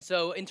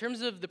So in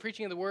terms of the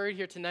preaching of the word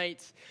here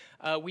tonight,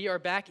 we are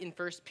back in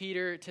 1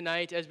 Peter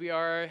tonight, as we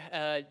are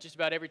just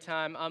about every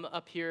time I'm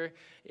up here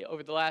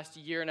over the last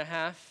year and a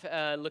half,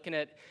 looking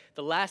at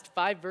the last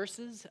 5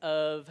 verses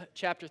of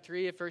chapter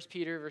 3 of 1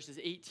 Peter, verses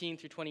 18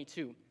 through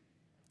 22.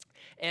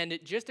 And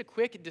just a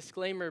quick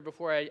disclaimer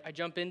before I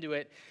jump into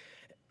it.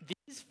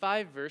 These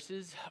 5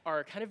 verses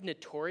are kind of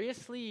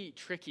notoriously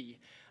tricky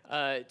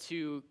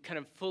to kind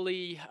of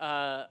fully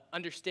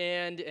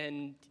understand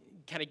and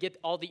kind of get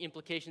all the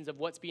implications of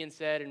what's being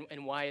said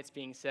and why it's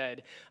being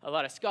said. A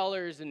lot of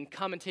scholars and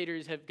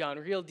commentators have gone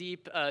real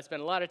deep,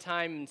 spent a lot of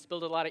time and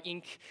spilled a lot of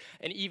ink,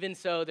 and even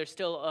so, there's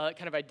still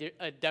kind of a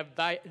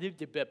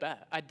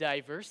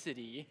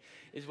diversity,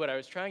 is what I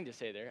was trying to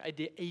say there,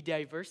 a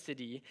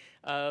diversity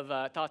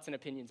of thoughts and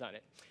opinions on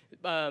it.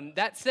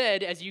 That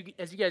said, as you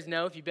guys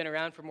know, if you've been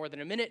around for more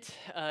than a minute,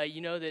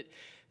 you know that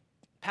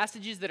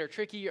passages that are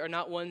tricky are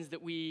not ones that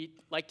we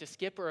like to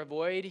skip or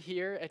avoid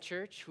here at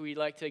church. We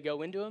like to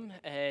go into them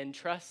and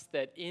trust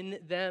that in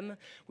them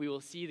we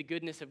will see the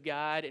goodness of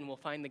God and we'll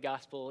find the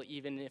gospel,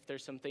 even if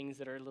there's some things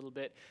that are a little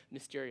bit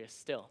mysterious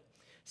still.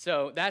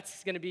 So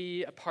that's going to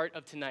be a part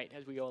of tonight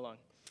as we go along.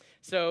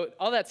 So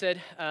all that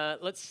said,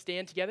 let's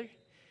stand together.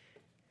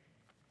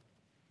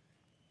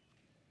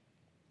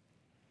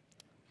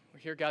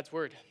 We'll hear God's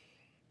word.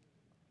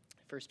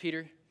 1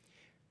 Peter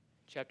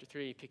chapter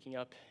 3, picking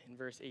up in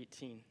verse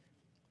 18. It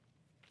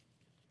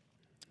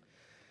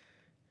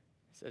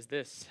says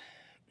this: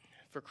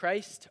 "For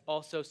Christ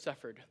also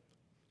suffered,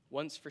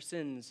 once for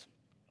sins,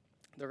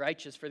 the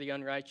righteous for the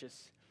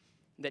unrighteous,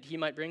 that he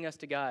might bring us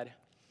to God,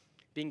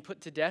 being put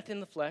to death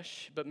in the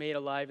flesh, but made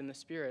alive in the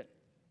Spirit,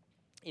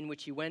 in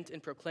which he went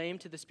and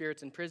proclaimed to the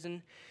spirits in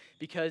prison,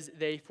 because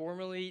they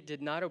formerly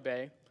did not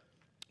obey,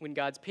 when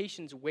God's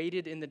patience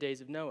waited in the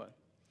days of Noah,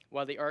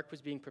 while the ark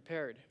was being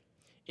prepared,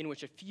 in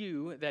which a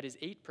few, that is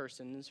 8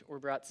 persons, were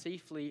brought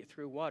safely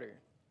through water.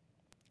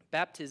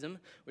 Baptism,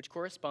 which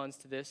corresponds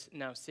to this,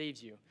 now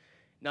saves you,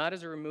 not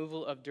as a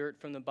removal of dirt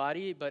from the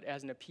body, but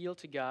as an appeal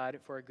to God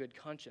for a good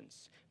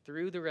conscience,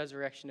 through the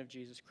resurrection of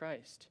Jesus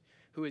Christ,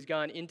 who is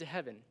gone into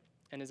heaven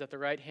and is at the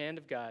right hand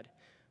of God,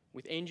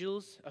 with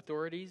angels,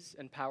 authorities,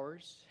 and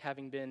powers,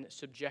 having been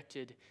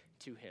subjected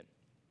to him."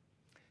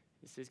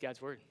 This is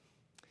God's word.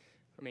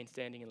 Remain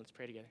standing and let's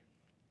pray together.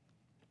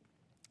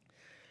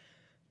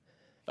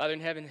 Father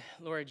in heaven,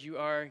 Lord, you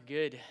are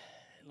good.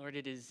 Lord,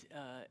 it is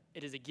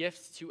a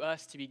gift to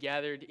us to be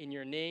gathered in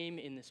your name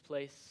in this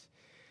place.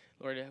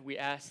 Lord, we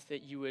ask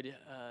that you would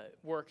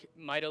work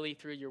mightily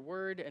through your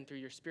word and through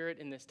your Spirit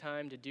in this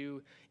time to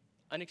do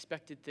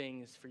unexpected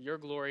things for your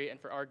glory and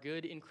for our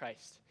good in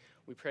Christ.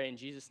 We pray in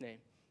Jesus'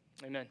 name.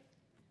 Amen.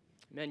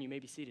 Amen. You may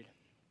be seated.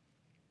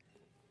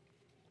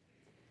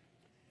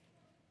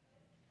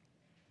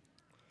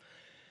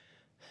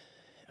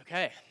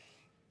 Okay.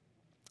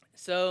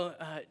 So,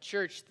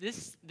 church,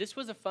 this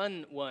was a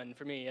fun one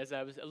for me, as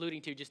I was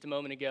alluding to just a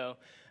moment ago.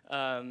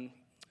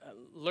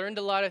 Learned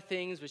a lot of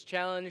things, was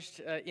challenged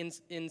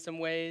in some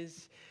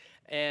ways,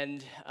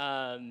 and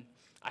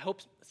I hope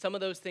some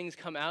of those things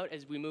come out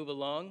as we move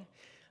along.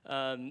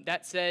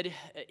 That said,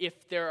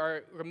 if there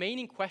are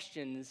remaining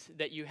questions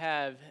that you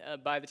have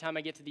by the time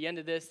I get to the end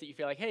of this that you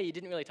feel like, hey, you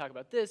didn't really talk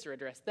about this or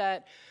address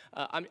that,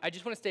 I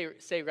just want to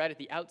say right at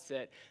the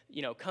outset,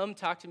 come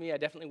talk to me. I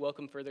definitely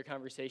welcome further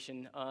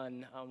conversation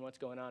on what's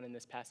going on in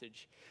this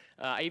passage.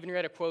 I even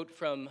read a quote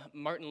from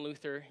Martin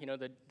Luther,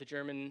 the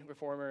German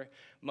reformer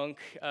monk,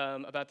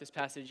 about this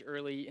passage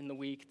early in the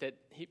week that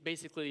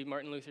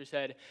Martin Luther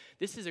said,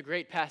 "This is a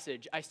great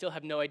passage. I still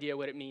have no idea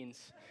what it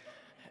means."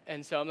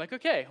 And so I'm like,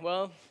 okay,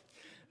 well,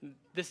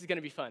 this is going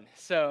to be fun.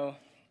 So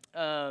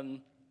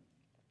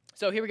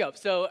here we go.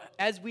 So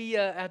as we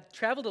have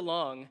traveled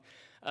along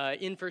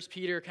in 1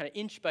 Peter, kind of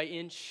inch by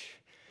inch,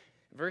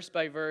 verse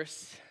by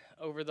verse,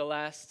 over the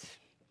last,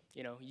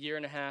 year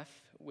and a half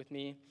with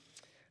me,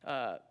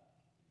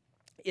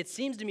 it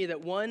seems to me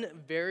that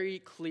one very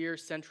clear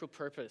central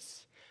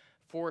purpose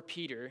for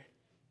Peter,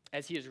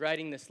 as he is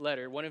writing this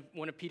letter, one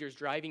of Peter's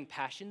driving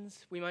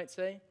passions, we might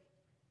say,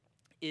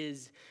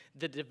 is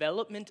the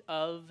development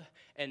of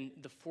and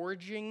the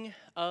forging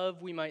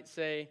of, we might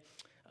say,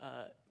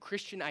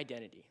 Christian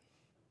identity,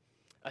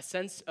 a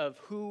sense of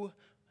who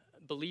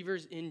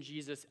believers in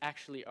Jesus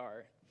actually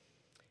are.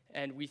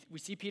 And we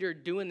see Peter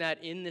doing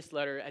that in this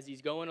letter as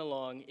he's going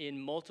along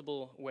in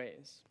multiple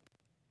ways.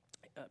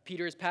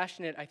 Peter is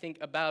passionate, I think,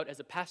 about,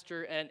 as a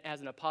pastor and as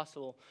an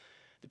apostle,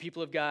 the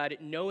people of God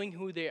knowing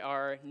who they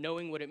are,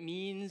 knowing what it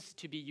means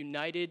to be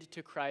united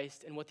to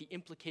Christ, and what the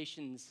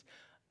implications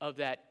of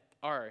that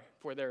are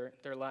for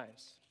their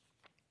lives.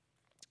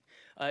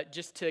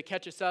 Just to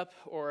catch us up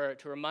or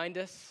to remind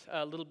us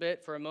a little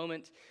bit for a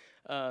moment,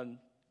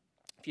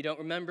 if you don't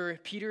remember,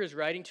 Peter is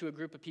writing to a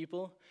group of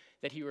people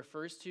that he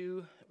refers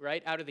to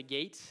right out of the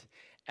gate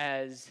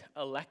as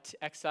elect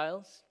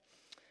exiles.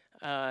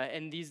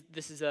 And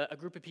this is a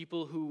group of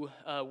people who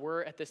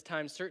were at this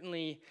time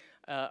certainly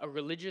a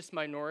religious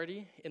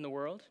minority in the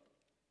world.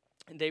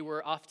 They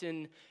were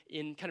often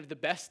in kind of the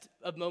best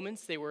of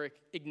moments. They were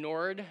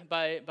ignored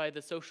by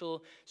the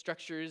social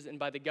structures and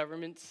by the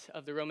government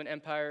of the Roman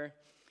Empire.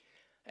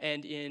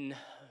 And in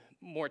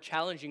more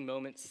challenging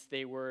moments,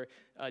 they were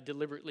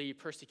deliberately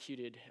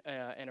persecuted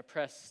and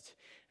oppressed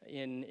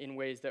in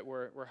ways that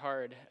were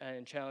hard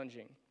and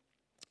challenging.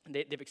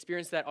 They've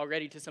experienced that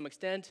already to some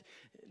extent.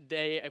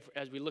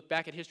 As we look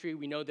back at history,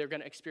 we know they're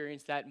going to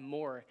experience that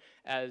more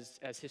as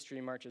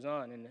history marches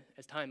on and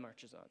as time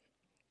marches on.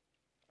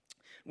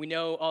 We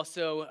know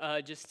also,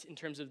 just in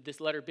terms of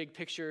this letter, big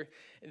picture,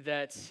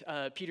 that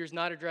Peter's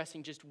not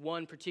addressing just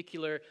one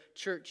particular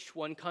church,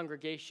 one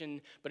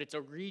congregation, but it's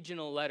a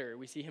regional letter.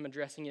 We see him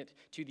addressing it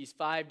to these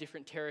 5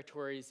 different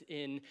territories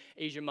in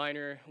Asia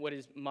Minor, what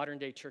is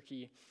modern-day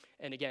Turkey.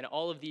 And again,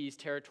 all of these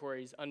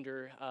territories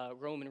under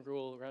Roman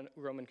rule,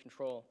 Roman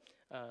control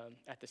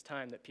at this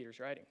time that Peter's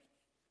writing.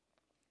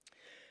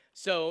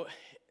 So,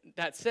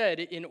 that said,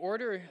 in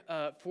order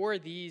for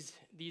these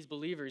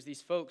believers,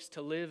 these folks,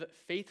 to live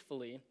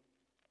faithfully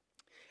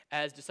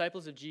as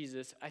disciples of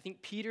Jesus, I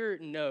think Peter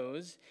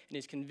knows and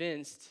is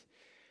convinced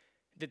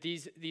that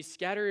these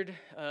scattered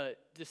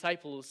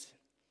disciples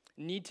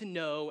need to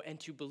know and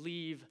to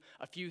believe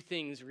a few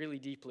things really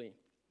deeply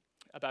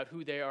about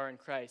who they are in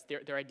Christ,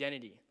 their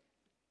identity.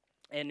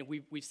 And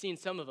we've seen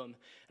some of them,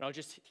 and I'll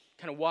just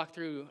kind of walk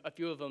through a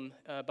few of them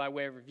by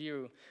way of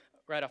review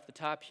right off the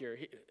top here.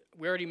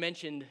 We already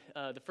mentioned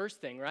the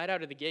first thing right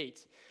out of the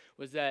gate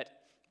was that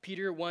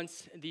Peter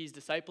wants these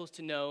disciples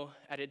to know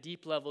at a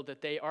deep level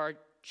that they are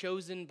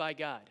chosen by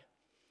God.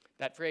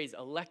 That phrase,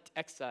 elect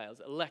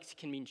exiles, elect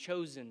can mean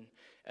chosen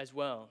as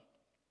well.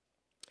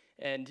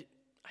 And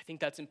I think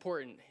that's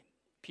important.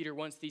 Peter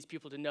wants these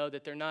people to know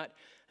that they're not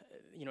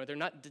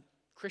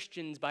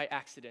Christians by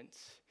accident,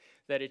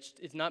 that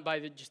it's not by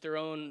just their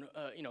own,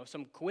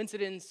 some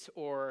coincidence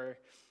or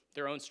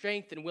their own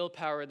strength and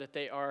willpower that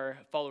they are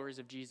followers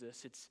of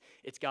Jesus.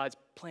 It's God's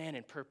plan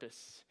and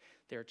purpose.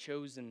 They are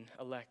chosen,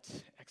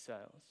 elect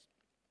exiles.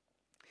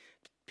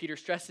 Peter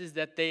stresses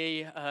that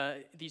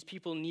these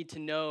people need to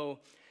know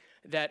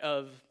that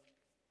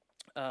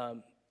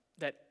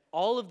that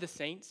all of the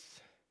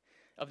saints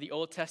of the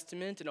Old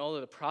Testament and all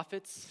of the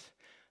prophets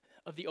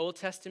of the Old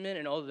Testament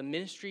and all of the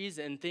ministries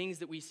and things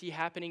that we see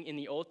happening in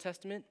the Old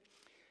Testament,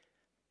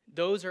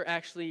 those are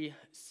actually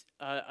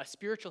a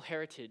spiritual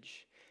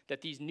heritage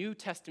that these New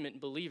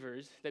Testament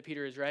believers that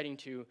Peter is writing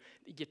to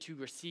get to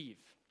receive.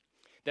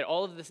 That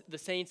all of the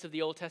saints of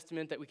the Old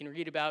Testament that we can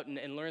read about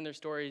and learn their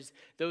stories,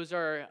 those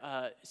are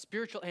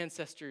spiritual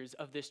ancestors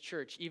of this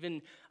church.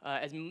 Even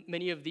as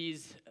many of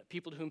these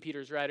people to whom Peter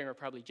is writing are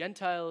probably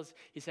Gentiles,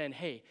 he's saying,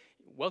 hey,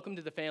 welcome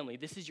to the family.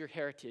 This is your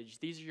heritage.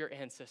 These are your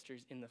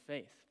ancestors in the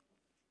faith.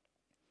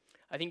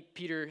 I think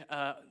Peter,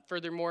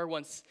 furthermore,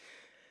 wants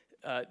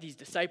these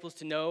disciples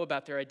to know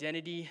about their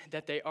identity,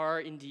 that they are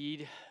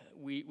indeed,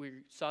 we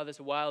saw this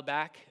a while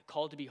back,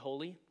 called to be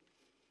holy,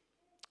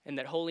 and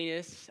that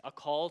holiness, a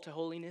call to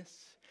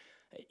holiness,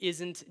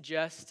 isn't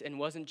just and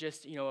wasn't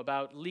just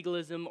about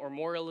legalism or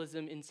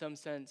moralism in some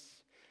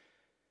sense,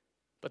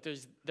 but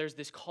there's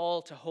this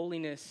call to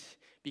holiness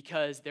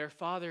because their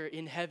Father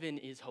in heaven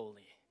is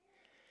holy.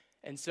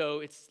 And so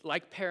it's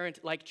like parent,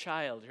 like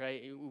child,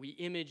 right? We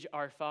image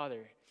our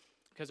Father.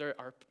 Because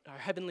our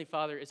Heavenly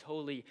Father is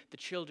holy, the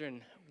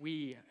children,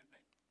 we,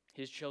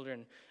 His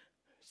children,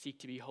 seek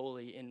to be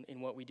holy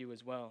in what we do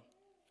as well.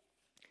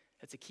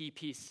 That's a key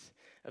piece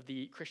of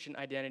the Christian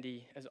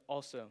identity as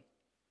also.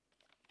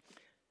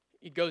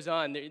 It goes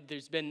on.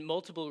 There's been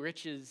multiple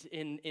riches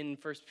in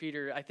 1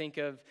 Peter. I think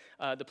of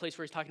the place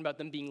where he's talking about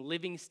them being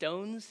living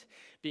stones,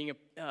 being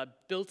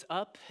built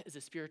up as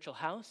a spiritual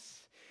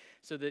house,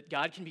 so that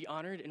God can be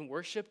honored and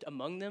worshiped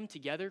among them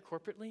together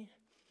corporately.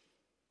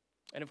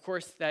 And of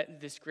course,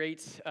 this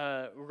great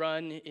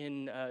run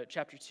in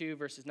chapter 2,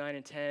 verses 9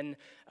 and 10,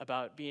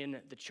 about being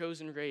the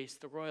chosen race,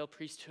 the royal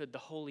priesthood, the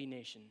holy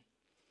nation.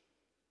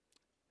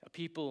 A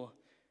people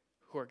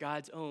who are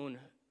God's own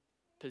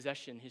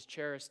possession, His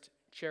cherished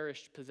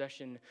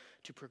possession,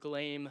 to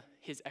proclaim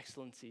His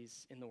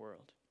excellencies in the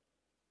world.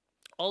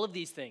 All of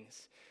these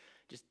things,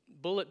 just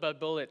bullet by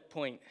bullet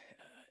point,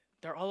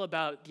 they're all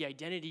about the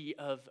identity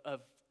of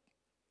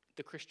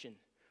the Christian,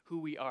 who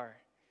we are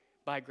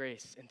by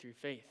grace and through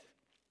faith.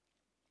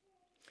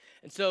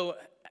 And so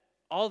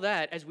all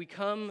that, as we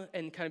come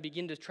and kind of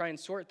begin to try and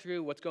sort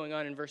through what's going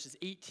on in verses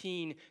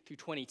 18 through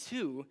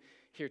 22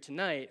 here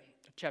tonight,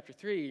 chapter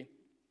 3,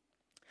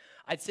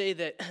 I'd say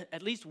that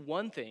at least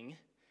one thing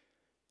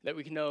that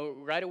we can know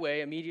right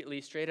away, immediately,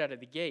 straight out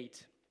of the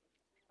gate,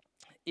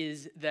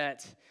 is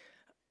that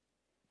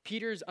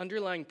Peter's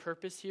underlying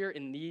purpose here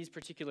in these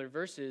particular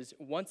verses,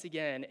 once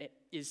again,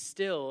 is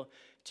still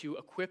to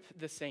equip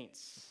the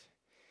saints.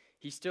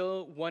 He's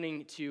still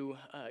wanting to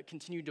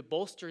continue to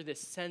bolster this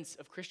sense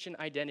of Christian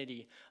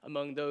identity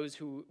among those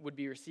who would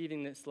be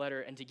receiving this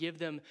letter and to give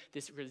them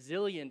this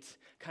resilient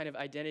kind of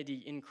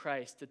identity in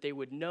Christ, that they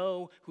would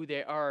know who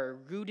they are,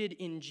 rooted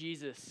in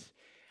Jesus,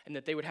 and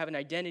that they would have an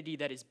identity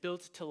that is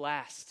built to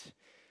last,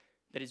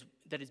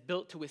 that is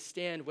built to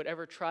withstand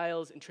whatever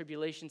trials and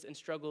tribulations and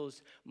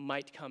struggles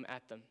might come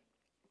at them.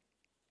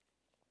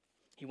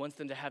 He wants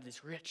them to have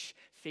this rich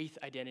faith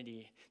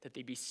identity, that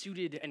they be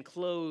suited and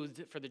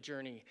clothed for the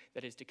journey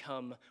that is to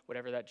come,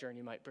 whatever that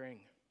journey might bring.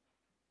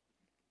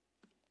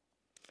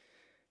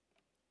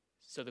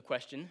 So the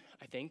question,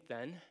 I think,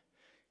 then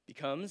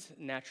becomes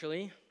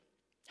naturally,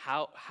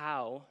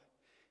 how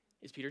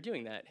is Peter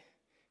doing that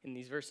in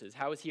these verses?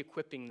 How is he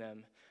equipping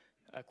them,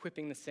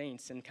 equipping the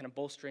saints, and kind of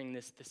bolstering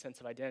this sense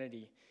of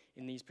identity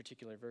in these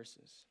particular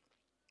verses?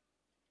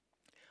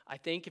 I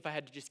think if I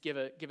had to just give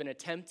an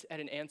attempt at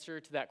an answer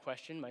to that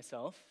question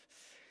myself,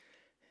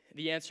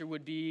 the answer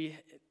would be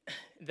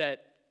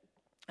that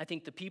I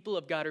think the people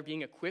of God are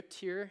being equipped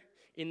here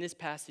in this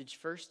passage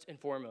first and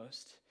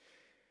foremost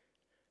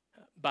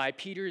by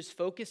Peter's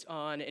focus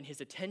on and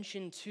his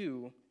attention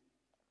to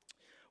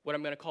what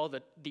I'm going to call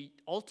the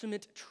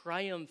ultimate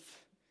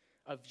triumph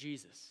of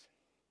Jesus.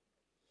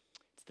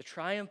 It's the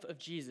triumph of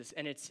Jesus,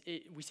 and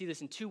we see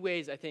this in two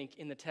ways, I think,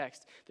 in the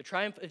text. The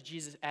triumph of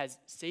Jesus as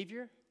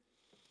Savior,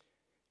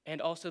 and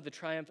also the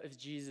triumph of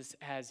Jesus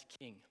as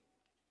King.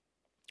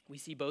 We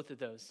see both of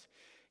those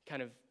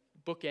kind of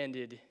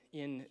bookended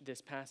in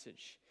this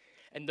passage.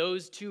 And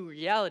those two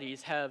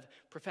realities have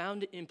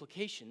profound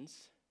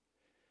implications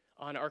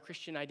on our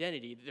Christian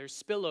identity. There's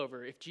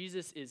spillover. If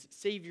Jesus is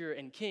Savior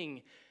and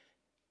King,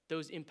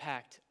 those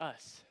impact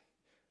us,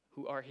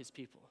 who are his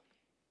people.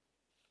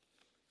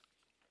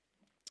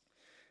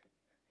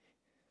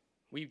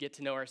 We get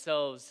to know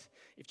ourselves,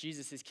 if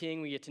Jesus is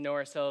King, we get to know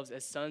ourselves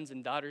as sons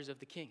and daughters of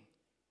the King.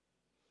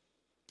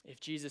 If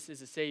Jesus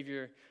is a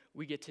Savior,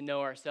 we get to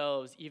know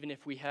ourselves, even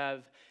if we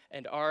have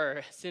and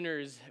are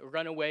sinners,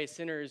 runaway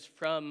sinners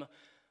from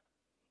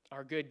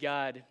our good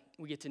God,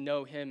 we get to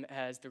know him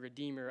as the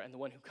Redeemer and the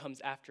one who comes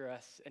after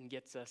us and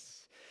gets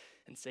us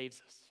and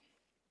saves us.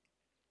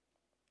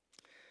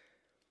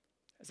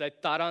 As I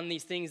thought on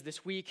these things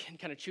this week and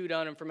kind of chewed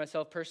on them for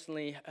myself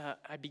personally,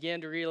 I began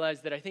to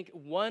realize that I think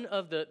one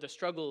of the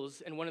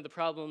struggles and one of the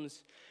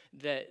problems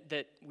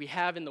that we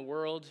have in the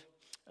world,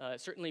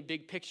 certainly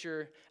big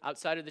picture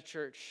outside of the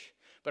church,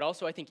 but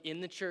also I think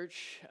in the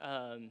church,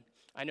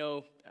 I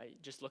know,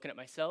 just looking at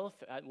myself,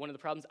 one of the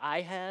problems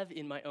I have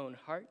in my own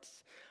heart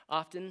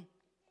often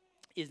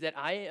is that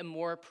I am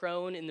more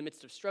prone in the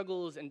midst of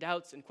struggles and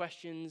doubts and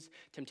questions,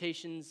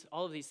 temptations,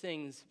 all of these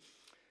things.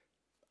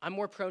 I'm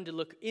more prone to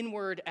look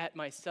inward at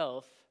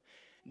myself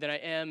than I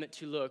am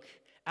to look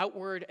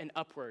outward and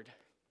upward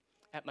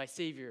at my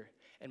Savior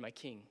and my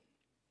King.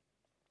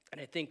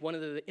 And I think one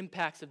of the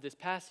impacts of this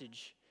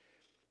passage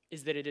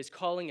is that it is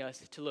calling us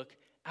to look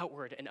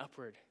outward and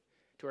upward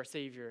to our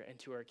Savior and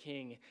to our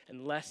King,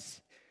 and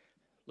less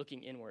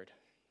looking inward.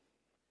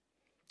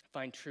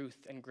 Find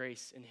truth and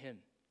grace in him.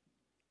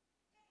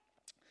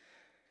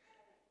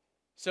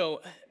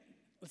 So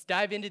let's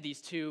dive into these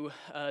two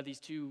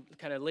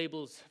kind of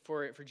labels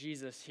for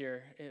Jesus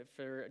here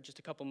for just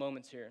a couple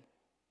moments here.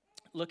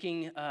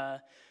 Looking,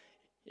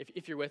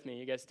 if you're with me,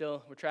 you guys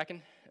we're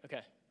tracking?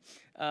 Okay.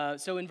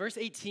 So in verse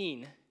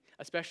 18,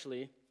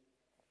 especially,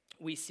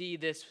 we see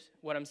this,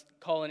 what I'm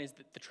calling is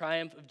the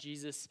triumph of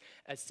Jesus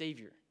as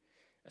Savior,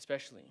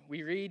 especially.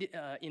 We read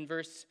in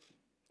verse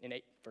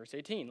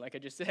 18, like I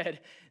just said,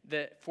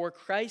 that for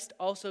Christ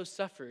also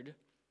suffered,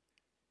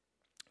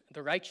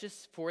 the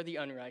righteous for the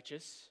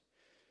unrighteous.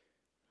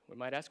 We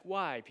might ask,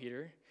 why,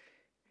 Peter?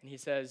 And he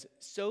says,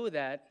 so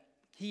that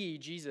he,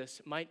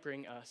 Jesus, might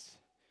bring us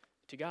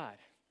to God.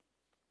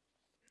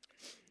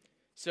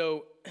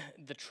 So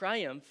the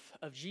triumph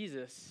of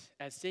Jesus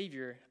as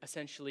Savior,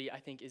 essentially, I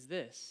think, is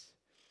this.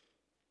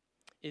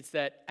 It's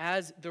that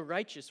as the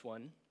righteous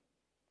one,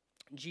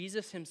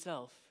 Jesus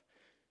himself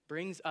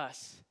brings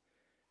us,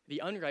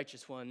 the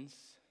unrighteous ones,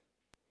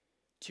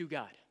 to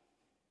God.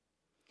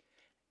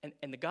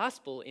 And the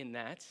gospel in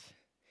that,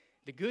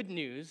 the good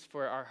news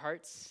for our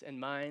hearts and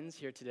minds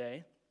here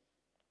today,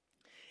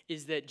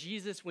 is that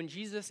when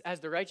Jesus as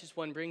the righteous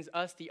one brings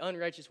us, the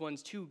unrighteous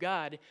ones, to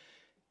God,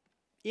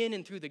 in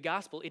and through the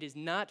gospel, it is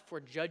not for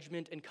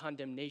judgment and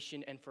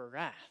condemnation and for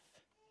wrath,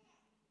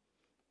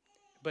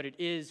 but it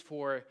is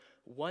for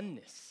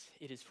oneness.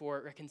 It is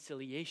for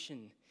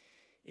reconciliation.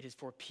 It is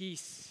for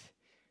peace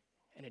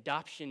and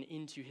adoption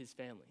into his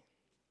family.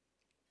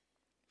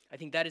 I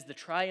think that is the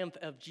triumph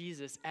of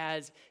Jesus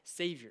as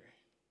Savior.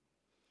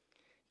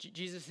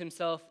 Jesus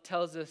himself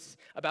tells us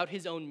about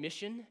his own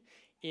mission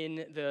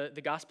in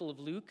the Gospel of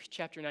Luke,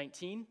 chapter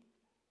 19,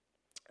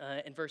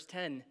 and verse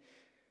 10.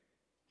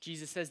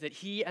 Jesus says that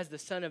he, as the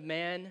Son of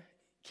Man,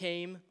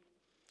 came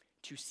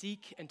to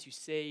seek and to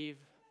save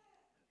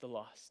the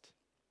lost.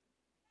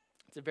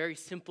 It's a very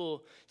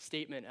simple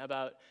statement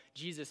about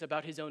Jesus,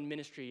 about his own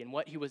ministry and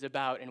what he was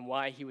about and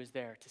why he was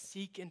there, to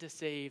seek and to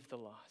save the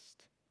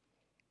lost.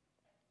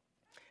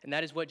 And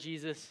that is what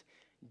Jesus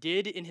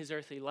did in his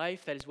earthly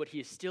life. That is what he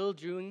is still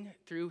doing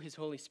through his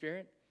Holy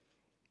Spirit.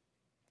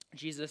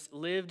 Jesus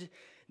lived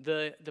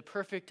the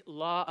perfect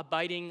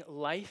law-abiding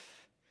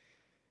life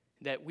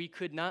that we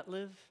could not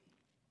live.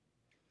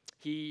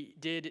 He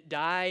did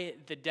die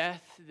the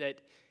death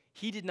that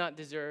he did not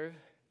deserve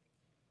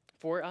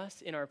for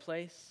us in our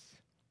place.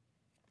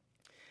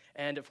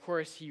 And of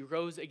course, he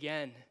rose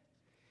again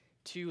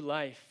to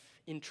life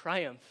in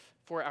triumph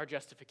for our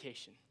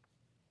justification.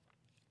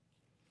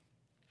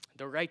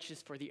 The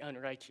righteous for the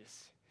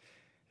unrighteous.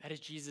 That is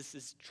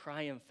Jesus'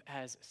 triumph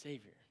as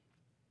Savior.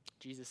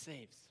 Jesus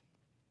saves.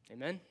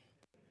 Amen?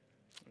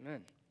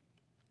 Amen.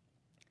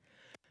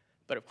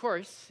 But of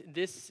course,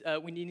 we're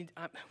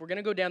going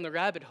to go down the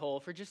rabbit hole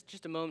for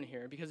just a moment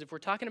here, because if we're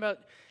talking about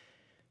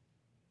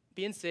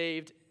being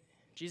saved,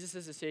 Jesus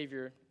as a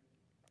Savior,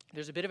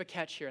 there's a bit of a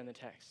catch here in the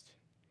text.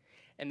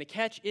 And the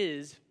catch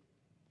is,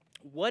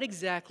 what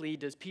exactly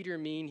does Peter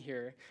mean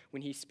here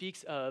when he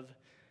speaks of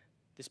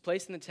this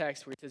place in the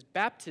text where he says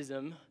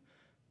baptism,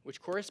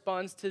 which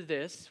corresponds to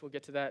this, we'll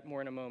get to that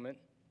more in a moment,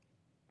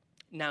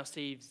 now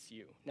saves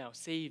you.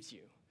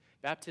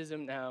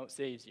 Baptism now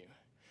saves you.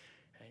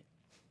 Right?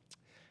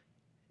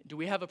 Do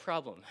we have a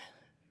problem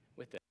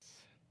with this?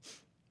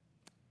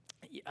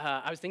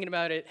 I was thinking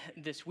about it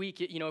this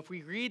week. If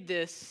we read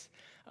this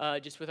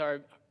just with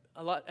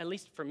at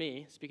least for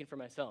me, speaking for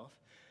myself,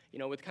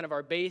 with kind of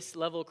our base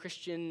level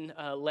Christian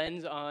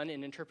lens on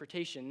and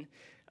interpretation,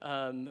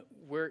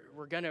 we're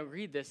going to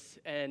read this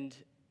and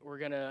we're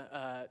going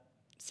to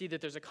see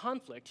that there's a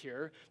conflict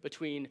here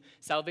between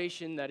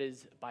salvation that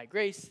is by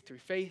grace through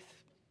faith.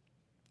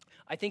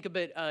 I think a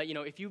bit,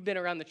 if you've been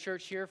around the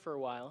church here for a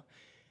while,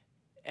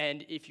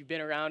 and if you've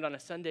been around on a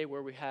Sunday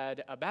where we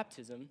had a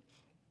baptism,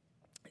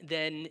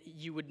 then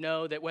you would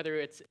know that whether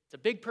it's a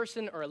big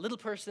person or a little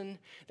person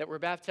that we're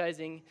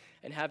baptizing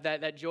and have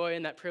that joy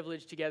and that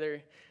privilege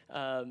together,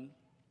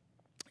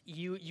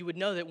 you would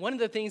know that one of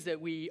the things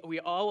that we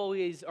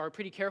always are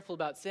pretty careful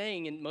about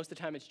saying, and most of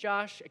the time it's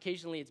Josh,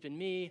 occasionally it's been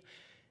me,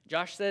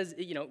 Josh says,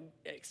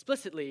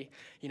 explicitly,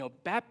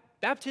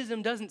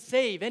 baptism doesn't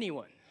save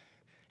anyone.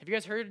 Have you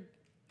guys heard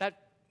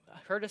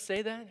us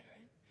say that?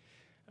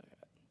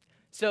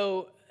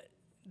 So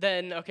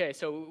then, okay,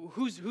 so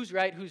who's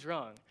right, who's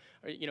wrong?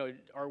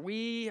 Are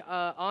we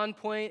on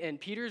point and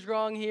Peter's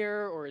wrong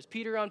here, or is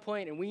Peter on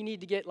point and we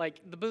need to get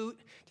the boot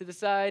to the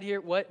side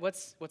here?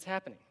 What's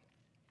happening?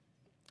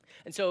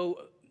 And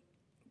so,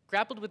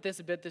 grappled with this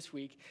a bit this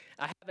week.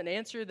 I have an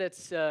answer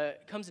that's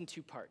comes in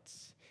two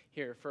parts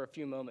here for a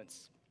few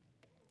moments.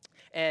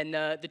 And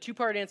the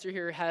two-part answer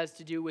here has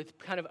to do with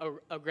kind of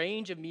a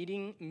range of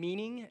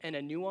meaning and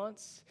a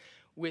nuance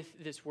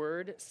with this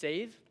word,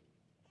 save,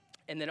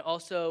 and then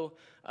also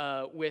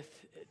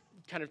with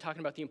kind of talking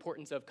about the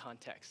importance of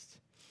context.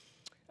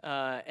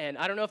 And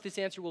I don't know if this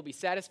answer will be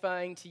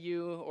satisfying to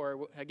you,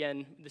 or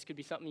again, this could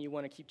be something you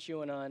want to keep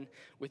chewing on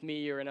with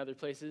me or in other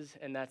places,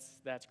 and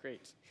that's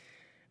great.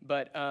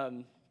 But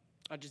I'll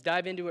just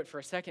dive into it for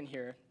a second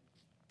here.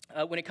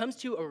 When it comes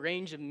to a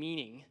range of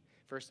meaning,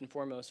 first and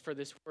foremost, for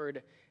this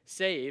word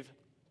save,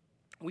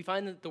 we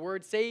find that the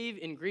word save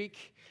in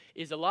Greek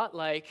is a lot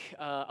like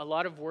a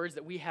lot of words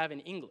that we have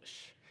in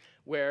English,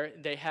 where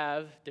they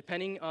have,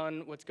 depending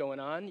on what's going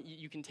on,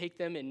 you can take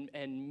them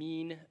and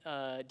mean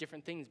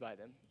different things by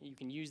them. You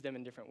can use them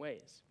in different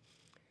ways.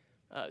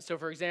 So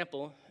for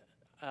example,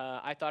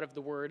 I thought of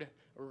the word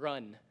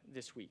run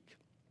this week.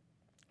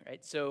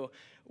 Right? So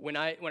when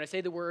I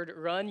say the word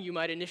run, you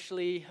might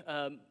initially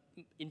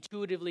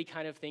intuitively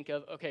kind of think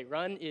of, okay,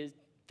 run is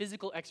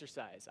physical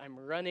exercise. I'm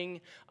running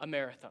a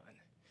marathon.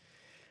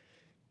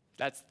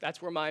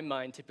 That's where my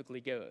mind typically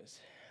goes.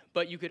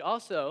 But you could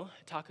also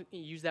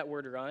use that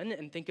word run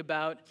and think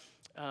about,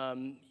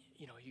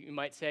 you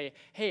might say,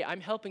 hey,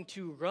 I'm helping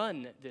to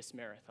run this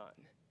marathon.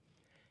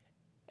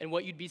 And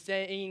what you'd be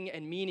saying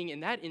and meaning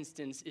in that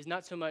instance is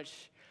not so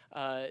much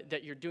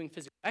that you're doing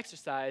physical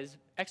exercise,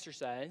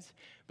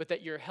 but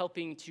that you're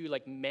helping to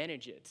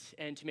manage it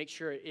and to make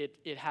sure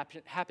it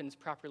happens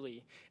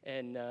properly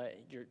and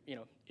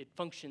it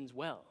functions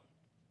well.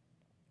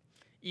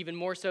 Even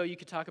more so, you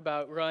could talk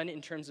about run in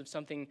terms of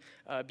something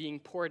being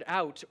poured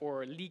out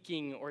or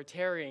leaking or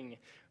tearing,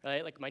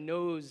 right? Like my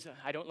nose,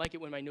 I don't like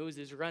it when my nose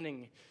is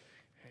running.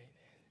 Right?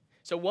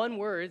 So one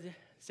word,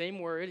 same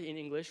word in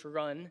English,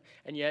 run,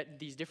 and yet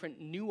these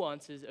different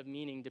nuances of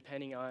meaning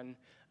depending on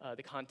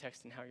the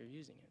context and how you're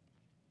using it.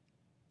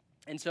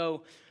 And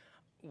so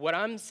what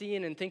I'm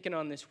seeing and thinking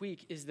on this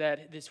week is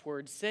that this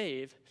word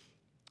save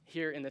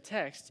here in the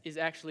text is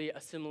actually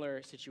a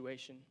similar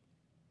situation.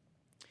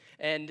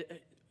 And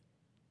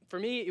for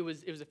me, it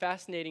was a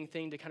fascinating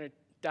thing to kind of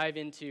dive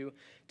into,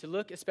 to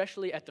look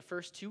especially at the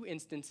first two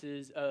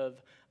instances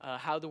of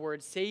how the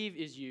word save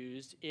is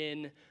used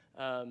in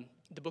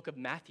the book of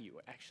Matthew,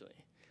 actually.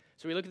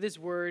 So we look at this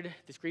word,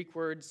 this Greek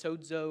word,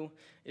 sozo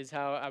is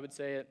how I would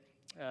say it.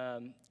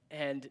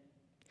 And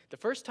the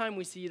first time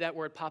we see that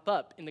word pop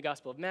up in the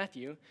Gospel of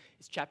Matthew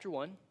is chapter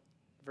 1,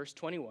 verse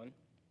 21.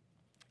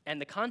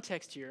 And the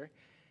context here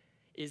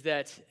is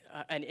that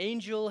an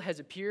angel has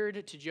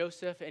appeared to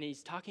Joseph, and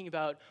he's talking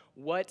about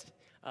what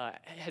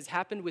has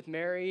happened with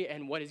Mary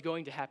and what is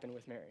going to happen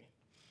with Mary.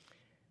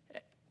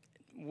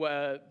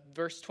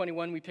 Verse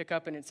 21 we pick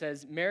up, and it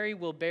says, Mary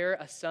will bear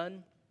a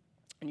son,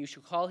 and you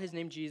shall call his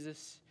name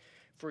Jesus,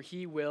 for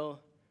he will,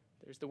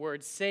 there's the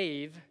word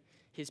save,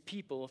 his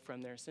people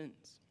from their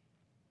sins.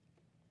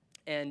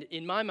 And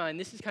in my mind,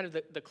 this is kind of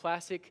the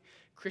classic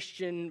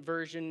Christian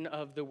version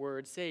of the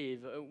word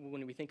save.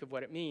 When we think of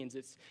what it means,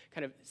 it's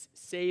kind of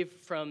save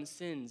from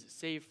sins,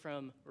 save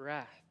from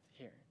wrath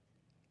here.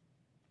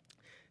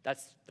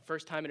 That's the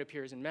first time it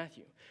appears in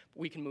Matthew.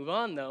 We can move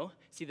on, though.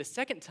 See, the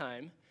second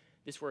time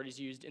this word is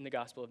used in the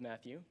Gospel of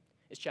Matthew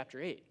is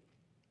chapter 8.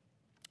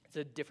 It's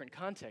a different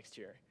context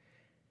here.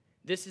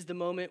 This is the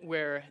moment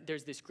where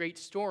there's this great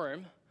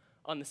storm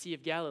on the Sea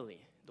of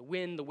Galilee. The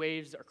wind, the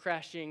waves are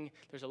crashing.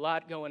 There's a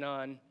lot going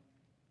on.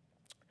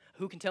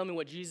 Who can tell me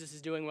what Jesus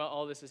is doing while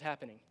all this is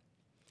happening?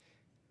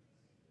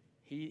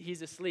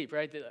 He's asleep,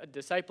 right? The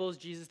disciples,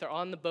 Jesus, they're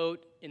on the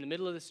boat in the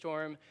middle of the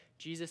storm.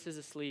 Jesus is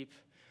asleep.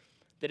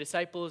 The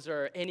disciples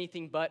are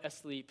anything but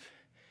asleep.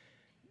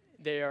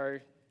 They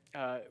are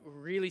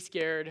really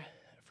scared,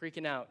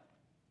 freaking out.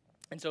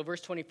 And so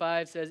verse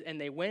 25 says, "And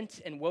they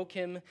went and woke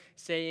him,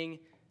 saying,"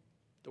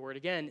 the word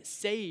again,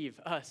 "Save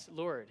us,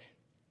 Lord,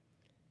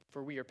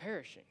 for we are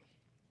perishing."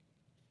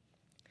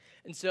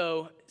 And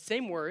so,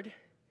 same word,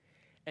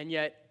 and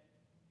yet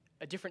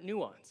a different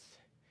nuance.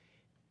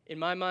 In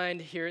my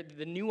mind here,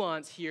 the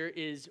nuance here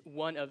is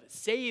one of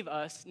save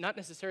us, not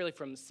necessarily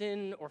from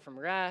sin or from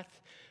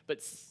wrath,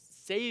 but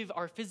save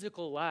our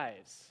physical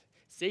lives.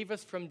 Save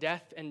us from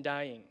death and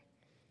dying.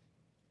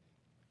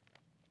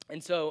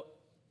 And so,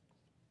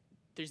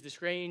 there's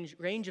this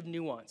range of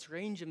nuance,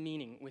 range of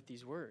meaning with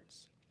these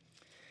words.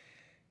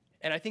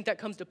 And I think that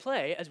comes to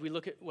play as we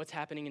look at what's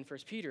happening in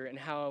 1 Peter and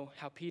how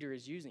Peter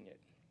is using it.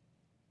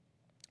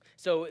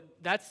 So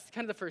that's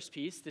kind of the first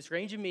piece, this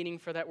range of meaning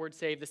for that word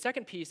save. The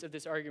second piece of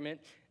this argument,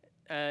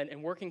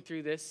 and working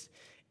through this,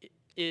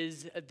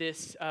 is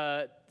this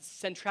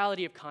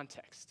centrality of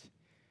context.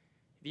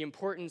 The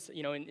importance,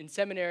 in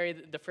seminary,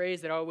 the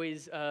phrase that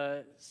always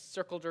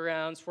swirled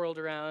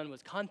around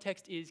was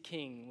context is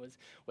king, was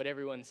what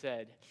everyone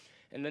said.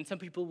 And then some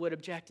people would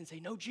object and say,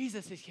 no,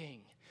 Jesus is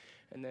king.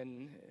 And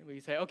then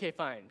we say, okay,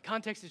 fine,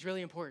 context is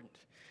really important,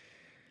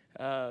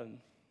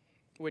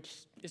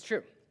 which is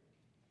true.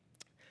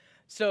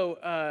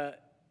 So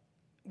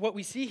what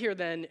we see here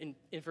then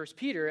in 1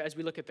 Peter, as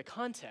we look at the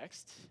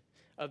context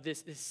of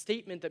this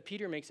statement that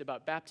Peter makes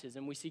about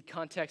baptism, we see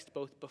context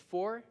both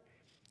before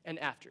and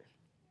after.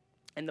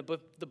 And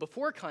the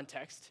before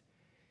context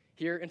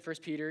here in 1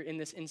 Peter, in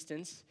this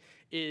instance,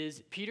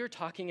 is Peter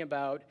talking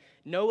about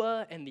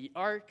Noah and the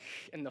ark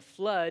and the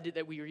flood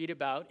that we read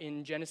about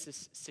in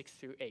Genesis 6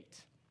 through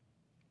 8.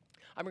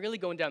 I'm really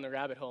going down the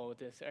rabbit hole with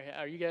this.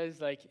 Are you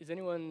guys are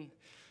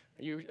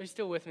you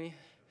still with me?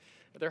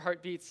 Are there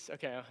heartbeats?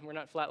 Okay, we're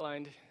not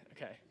flatlined.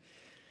 Okay.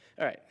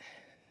 All right.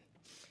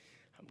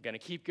 I'm going to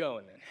keep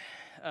going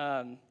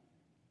then.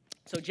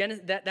 So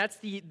that's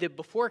the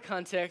before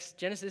context,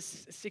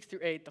 Genesis 6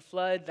 through 8, the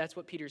flood, that's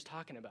what Peter's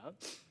talking about.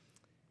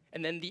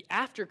 And then the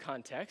after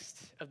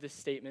context of this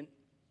statement,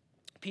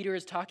 Peter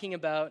is talking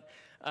about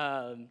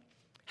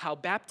how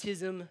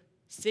baptism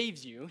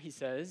saves you, he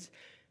says.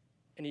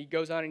 And he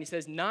goes on and he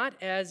says, not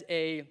as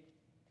a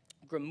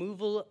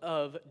removal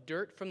of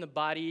dirt from the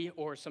body,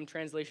 or some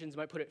translations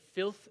might put it,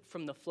 filth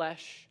from the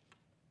flesh,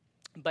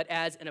 but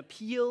as an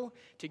appeal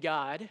to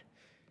God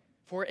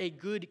for a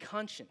good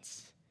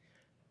conscience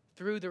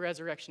through the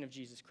resurrection of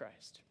Jesus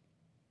Christ.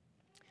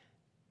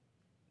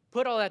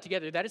 Put all that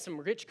together, that is some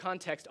rich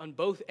context on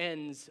both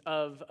ends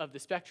of the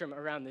spectrum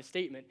around this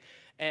statement,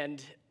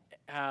 and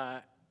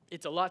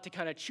it's a lot to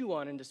kind of chew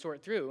on and to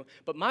sort through.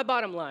 But my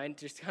bottom line,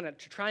 just kind of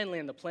to try and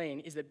land the plane,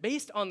 is that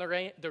based on the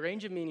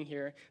range of meaning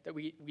here that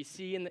we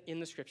see in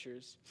the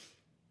scriptures,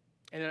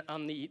 and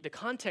on the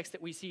context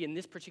that we see in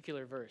this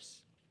particular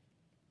verse,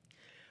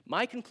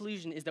 my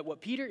conclusion is that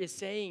what Peter is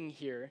saying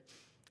here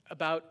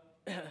about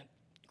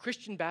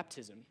Christian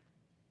baptism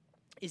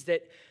is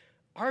that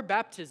our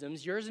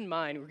baptisms, yours and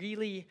mine,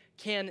 really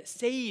can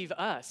save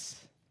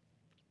us.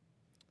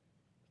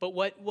 But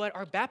what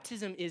our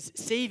baptism is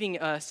saving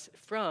us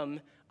from,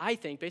 I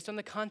think, based on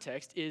the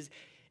context, is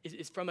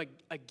from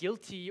a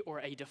guilty or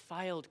a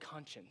defiled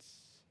conscience.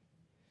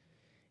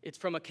 It's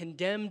from a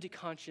condemned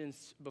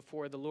conscience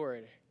before the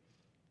Lord.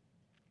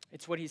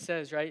 It's what he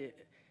says, right?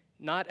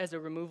 Not as a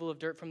removal of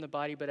dirt from the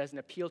body, but as an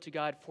appeal to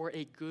God for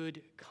a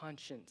good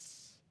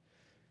conscience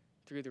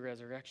through the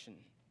resurrection.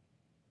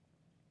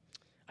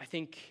 I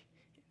think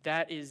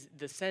that is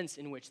the sense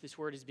in which this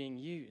word is being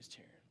used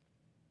here.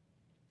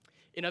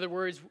 In other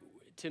words,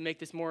 to make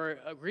this more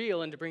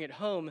real and to bring it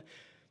home,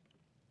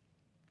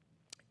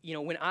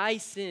 when I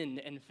sin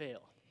and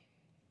fail,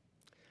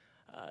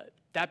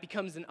 that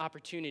becomes an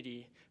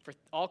opportunity for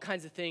all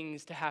kinds of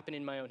things to happen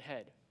in my own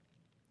head.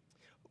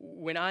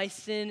 When I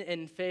sin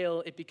and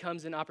fail, it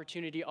becomes an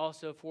opportunity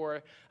also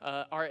for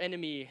our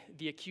enemy,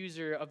 the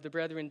accuser of the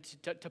brethren,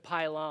 to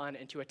pile on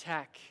and to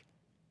attack.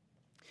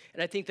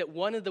 And I think that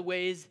one of the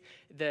ways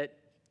that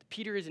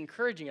Peter is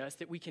encouraging us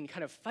that we can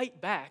kind of fight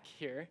back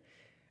here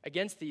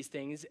against these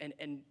things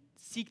and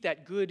seek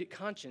that good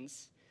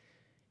conscience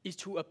is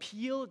to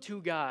appeal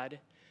to God,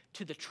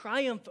 to the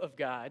triumph of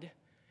God,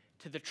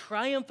 to the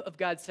triumph of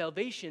God's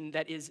salvation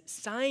that is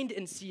signed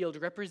and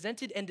sealed,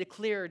 represented and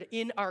declared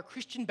in our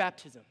Christian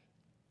baptism.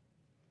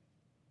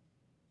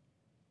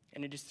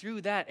 And it is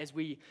through that, as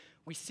we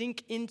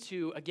sink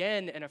into,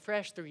 again and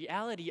afresh, the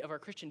reality of our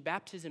Christian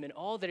baptism and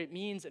all that it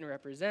means and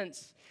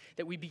represents,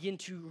 that we begin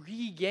to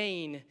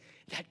regain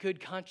that good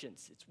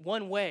conscience. It's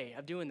one way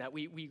of doing that.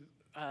 We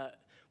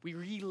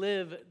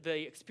relive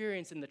the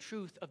experience and the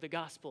truth of the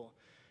gospel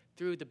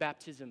through the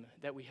baptism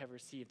that we have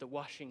received, the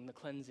washing, the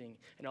cleansing,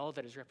 and all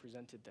that is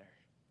represented there.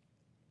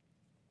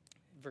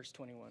 Verse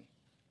 21.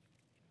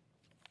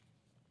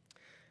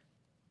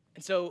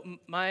 And so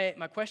my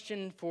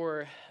question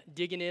for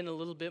digging in a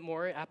little bit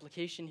more,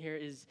 application here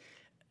is,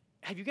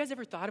 have you guys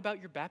ever thought about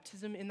your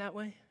baptism in that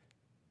way?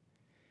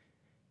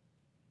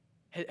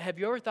 Have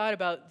you ever thought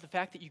about the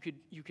fact that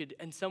you could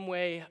in some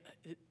way,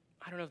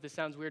 I don't know if this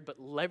sounds weird, but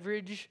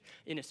leverage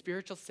in a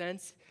spiritual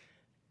sense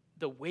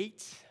the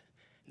weight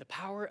and the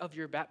power of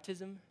your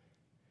baptism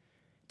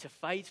to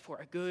fight for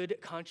a good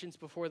conscience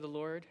before the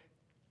Lord?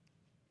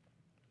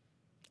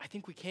 I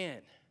think we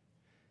can.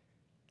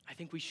 I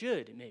think we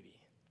should, maybe.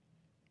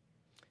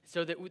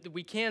 So that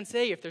we can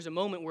say, if there's a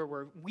moment where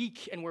we're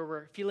weak and where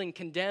we're feeling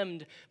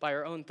condemned by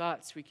our own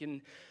thoughts, we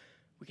can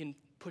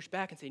push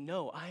back and say,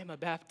 no, I am a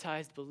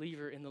baptized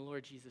believer in the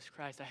Lord Jesus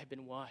Christ. I have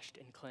been washed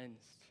and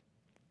cleansed.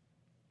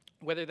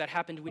 Whether that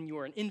happened when you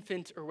were an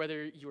infant or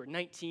whether you were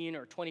 19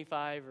 or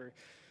 25 or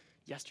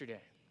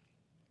yesterday.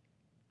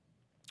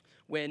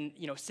 When,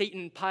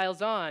 Satan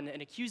piles on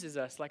and accuses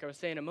us, like I was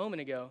saying a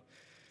moment ago,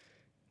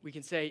 we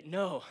can say,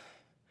 no,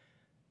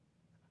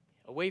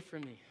 away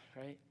from me,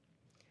 right?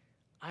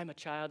 I'm a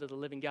child of the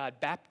living God,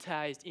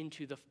 baptized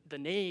into the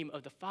name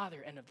of the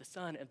Father and of the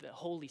Son and the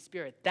Holy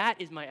Spirit. That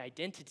is my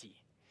identity.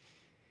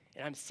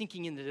 And I'm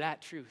sinking into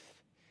that truth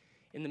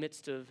in the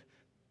midst of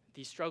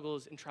these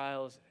struggles and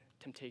trials,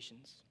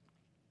 temptations.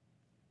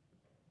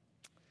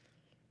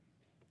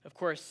 Of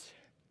course,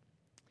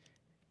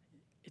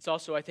 it's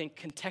also, I think,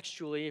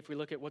 contextually, if we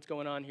look at what's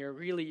going on here,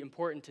 really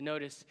important to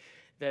notice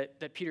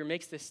that Peter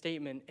makes this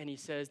statement, and he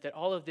says that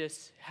all of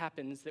this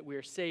happens, that we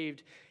are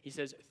saved, he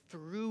says,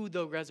 through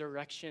the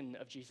resurrection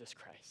of Jesus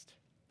Christ.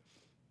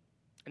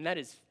 And that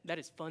is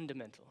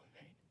fundamental.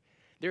 Right?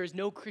 There is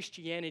no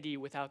Christianity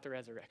without the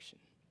resurrection.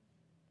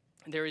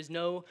 There is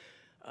no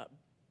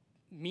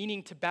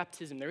meaning to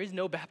baptism. There is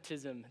no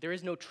baptism. There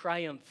is no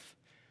triumph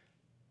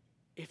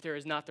if there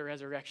is not the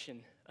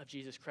resurrection of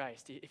Jesus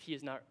Christ, if he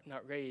is not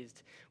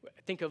raised.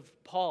 Think of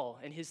Paul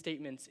and his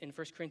statements in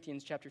 1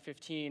 Corinthians chapter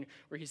 15,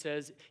 where he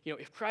says,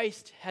 if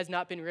Christ has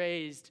not been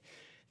raised,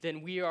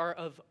 then we are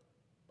of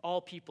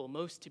all people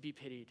most to be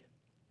pitied,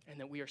 and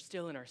that we are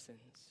still in our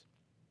sins.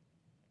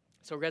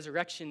 So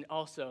resurrection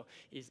also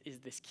is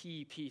this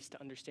key piece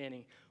to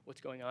understanding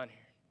what's going on here.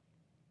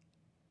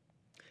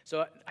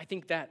 So I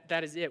think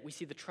that is it. We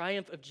see the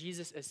triumph of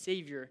Jesus as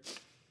Savior,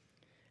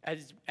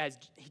 as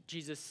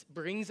Jesus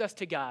brings us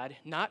to God,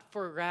 not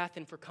for wrath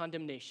and for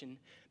condemnation,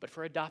 but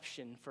for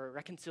adoption, for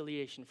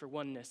reconciliation, for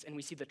oneness. And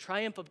we see the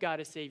triumph of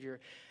God as Savior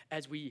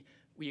as we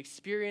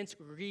experience,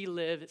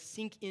 relive,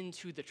 sink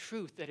into the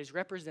truth that is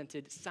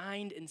represented,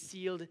 signed and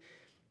sealed,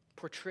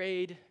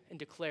 portrayed and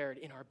declared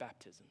in our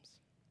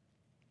baptisms.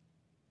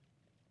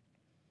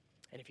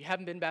 And if you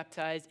haven't been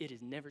baptized, it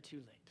is never too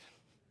late,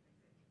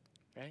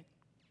 right?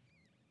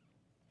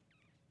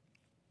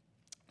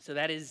 So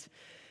that is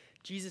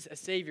Jesus as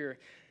Savior.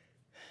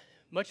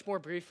 Much more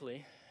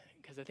briefly,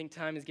 because I think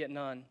time is getting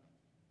on,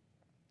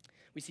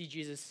 we see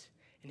Jesus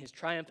in his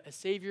triumph as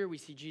Savior. We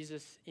see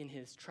Jesus in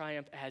his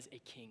triumph as a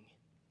king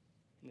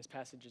in this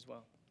passage as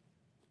well.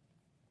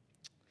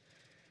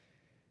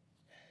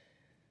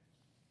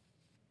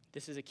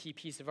 This is a key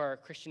piece of our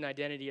Christian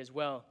identity as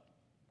well.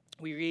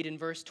 We read in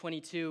verse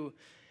 22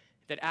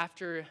 that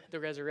after the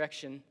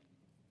resurrection,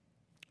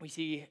 we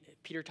see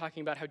Peter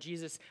talking about how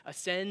Jesus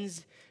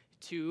ascends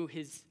to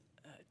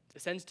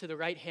the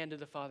right hand of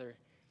the Father,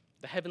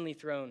 the heavenly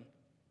throne.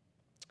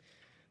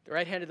 The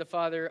right hand of the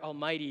Father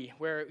Almighty,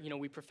 where,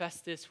 we profess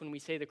this when we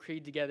say the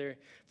creed together,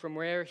 from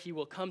where he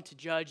will come to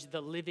judge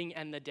the living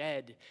and the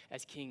dead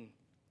as king.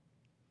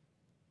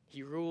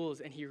 He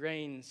rules and he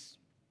reigns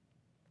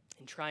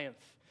in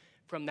triumph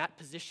from that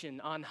position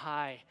on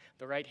high,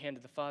 the right hand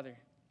of the Father.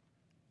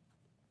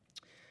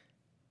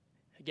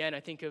 Again,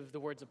 I think of the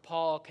words of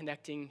Paul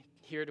connecting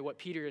here to what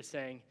Peter is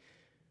saying,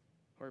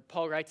 where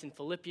Paul writes in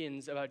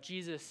Philippians about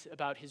Jesus,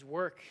 about his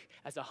work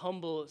as a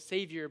humble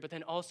Savior, but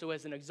then also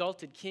as an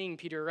exalted King.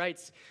 Paul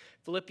writes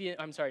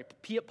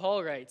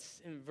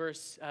in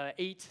verse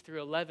 8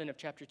 through 11 of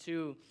chapter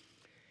 2,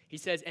 he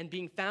says, "And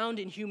being found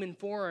in human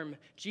form,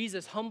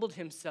 Jesus humbled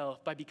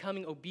himself by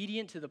becoming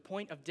obedient to the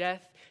point of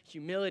death,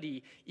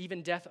 humility,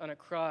 even death on a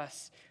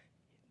cross."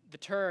 The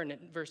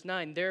turn, verse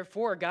 9,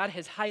 "Therefore God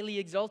has highly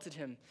exalted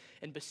him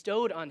and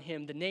bestowed on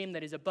him the name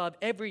that is above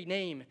every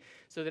name,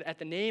 so that at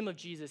the name of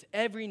Jesus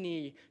every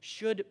knee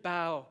should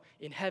bow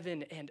in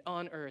heaven and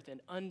on earth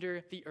and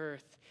under the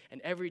earth, and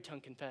every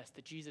tongue confess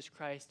that Jesus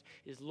Christ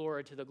is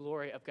Lord, to the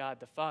glory of God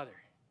the Father."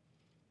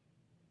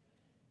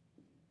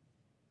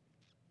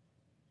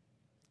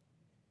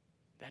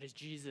 That is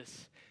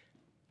Jesus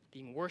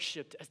being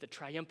worshiped as the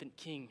triumphant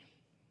king.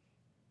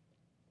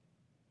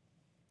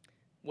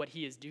 What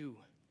he is due,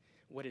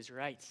 what is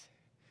right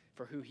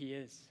for who he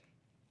is,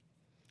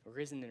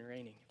 risen and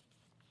reigning.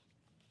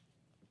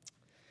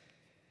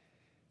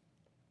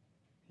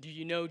 Do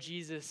you know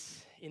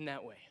Jesus in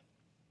that way?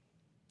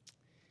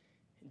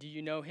 Do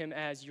you know him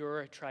as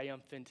your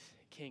triumphant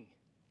king?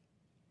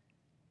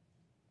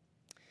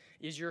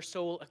 Is your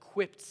soul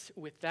equipped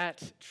with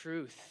that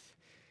truth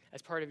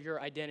as part of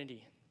your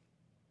identity?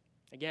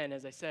 Again,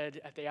 as I said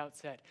at the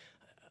outset,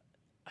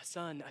 a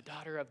son, a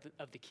daughter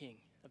of the king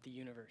of the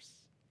universe.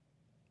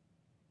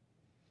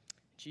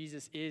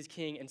 Jesus is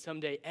king, and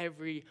someday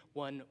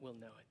everyone will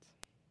know it,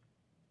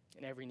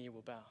 and every knee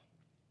will bow.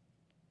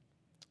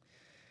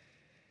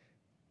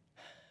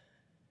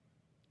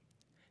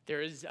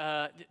 There is,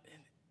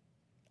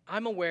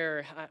 I'm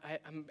aware,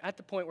 I'm at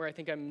the point where I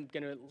think I'm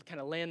going to kind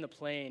of land the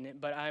plane,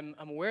 but I'm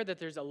aware that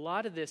there's a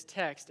lot of this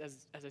text,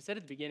 as I said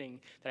at the beginning,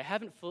 that I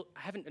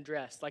haven't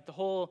addressed. Like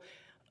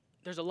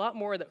there's a lot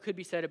more that could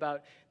be said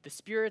about the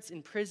spirits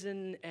in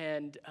prison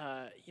and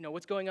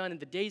what's going on in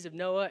the days of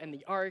Noah and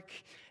the ark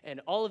and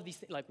all of these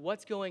things, like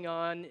what's going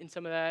on in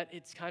some of that.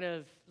 It's kind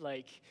of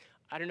like,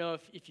 I don't know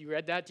if you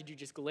read that, did you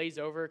just glaze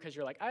over because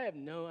you're like, I have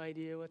no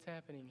idea what's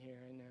happening here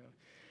right now.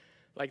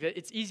 Like,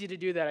 it's easy to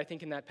do that, I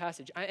think, in that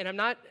passage. I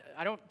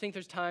don't think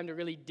there's time to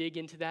really dig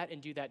into that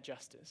and do that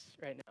justice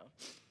right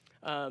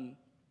now.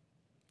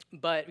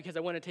 But because I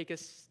want to take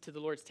us to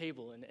the Lord's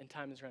table, and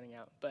time is running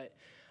out. But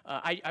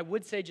I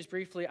would say just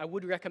briefly, I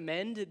would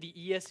recommend the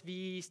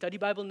ESV study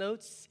Bible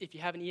notes. If you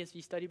have an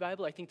ESV study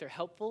Bible, I think they're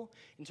helpful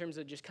in terms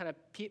of just kind of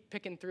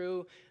picking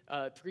through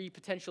 3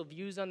 potential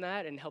views on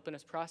that and helping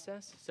us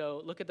process.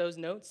 So look at those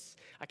notes.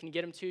 I can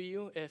get them to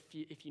you if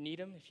you need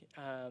them.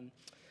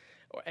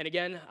 And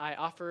again, I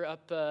offer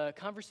up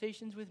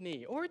conversations with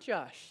me or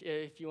Josh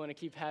if you want to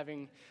keep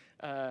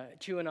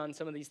chewing on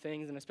some of these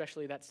things, and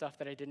especially that stuff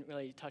that I didn't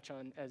really touch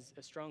on as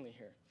strongly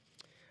here.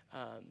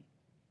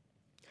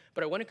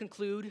 But I want to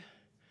conclude,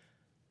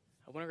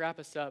 I want to wrap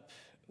us up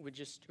with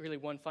just really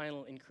one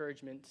final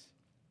encouragement,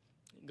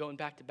 going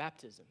back to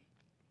baptism.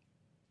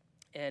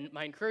 And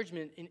my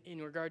encouragement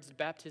in regards to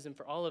baptism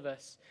for all of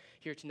us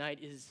here tonight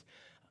is,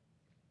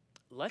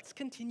 let's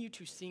continue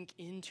to sink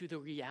into the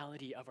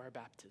reality of our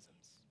baptisms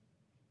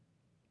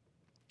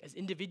as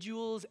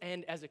individuals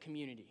and as a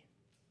community.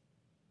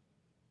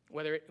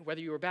 Whether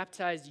you were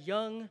baptized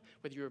young,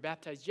 whether you were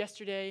baptized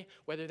yesterday,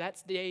 whether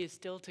that day is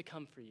still to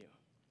come for you.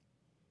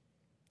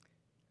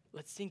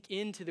 Let's sink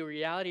into the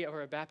reality of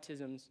our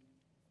baptisms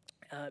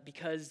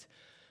because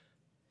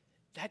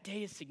that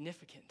day is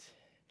significant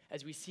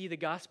as we see the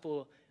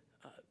gospel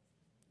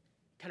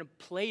kind of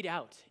played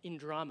out in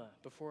drama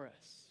before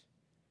us.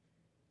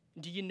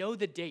 Do you know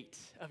the date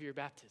of your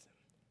baptism?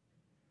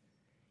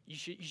 You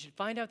should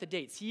find out the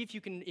date. See if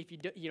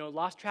you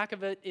lost track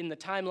of it in the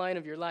timeline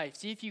of your life.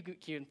 See if you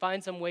can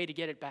find some way to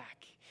get it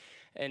back,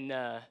 and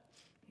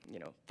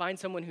find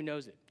someone who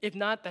knows it. If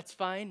not, that's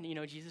fine.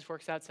 Jesus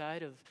works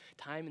outside of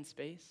time and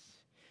space.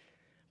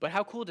 But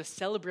how cool to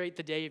celebrate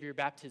the day of your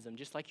baptism,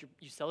 just like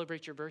you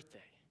celebrate your birthday.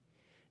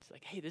 It's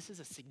like, hey, this is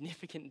a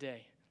significant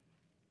day.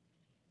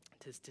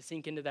 To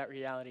sink into that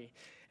reality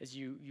as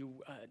you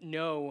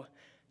know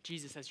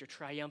Jesus as your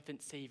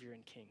triumphant Savior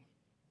and King.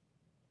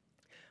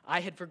 I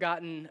had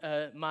forgotten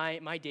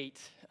my date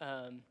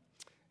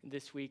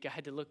this week. I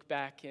had to look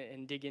back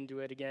and dig into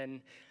it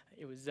again.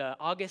 It was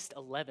August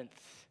 11th,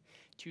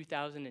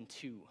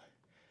 2002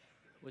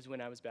 was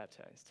when I was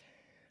baptized.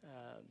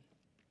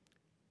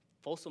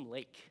 Folsom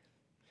Lake.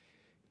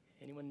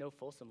 Anyone know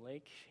Folsom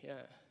Lake? Yeah.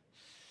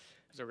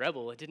 I was a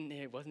rebel.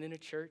 It wasn't in a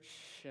church.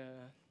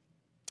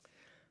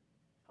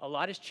 A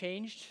lot has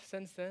changed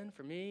since then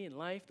for me in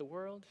life, the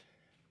world.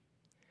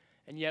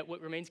 And yet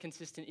what remains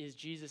consistent is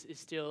Jesus is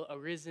still a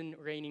risen,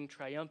 reigning,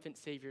 triumphant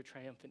Savior,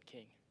 triumphant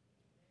King.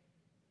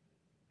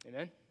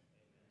 Amen?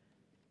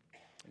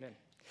 Amen.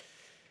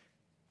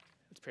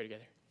 Let's pray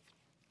together.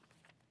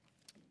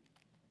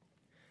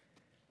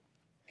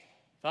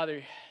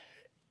 Father,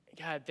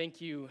 God, thank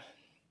you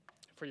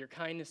for your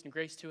kindness and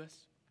grace to us.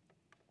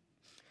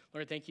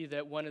 Lord, thank you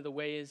that one of the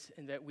ways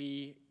that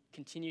we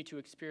continue to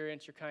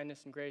experience your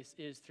kindness and grace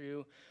is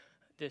through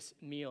this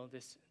meal,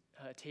 this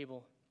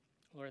table,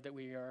 Lord, that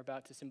we are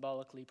about to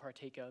symbolically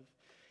partake of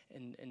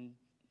and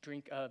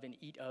drink of and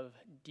eat of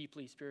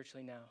deeply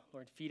spiritually now.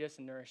 Lord, feed us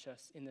and nourish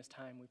us in this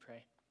time, we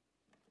pray.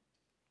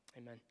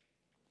 Amen.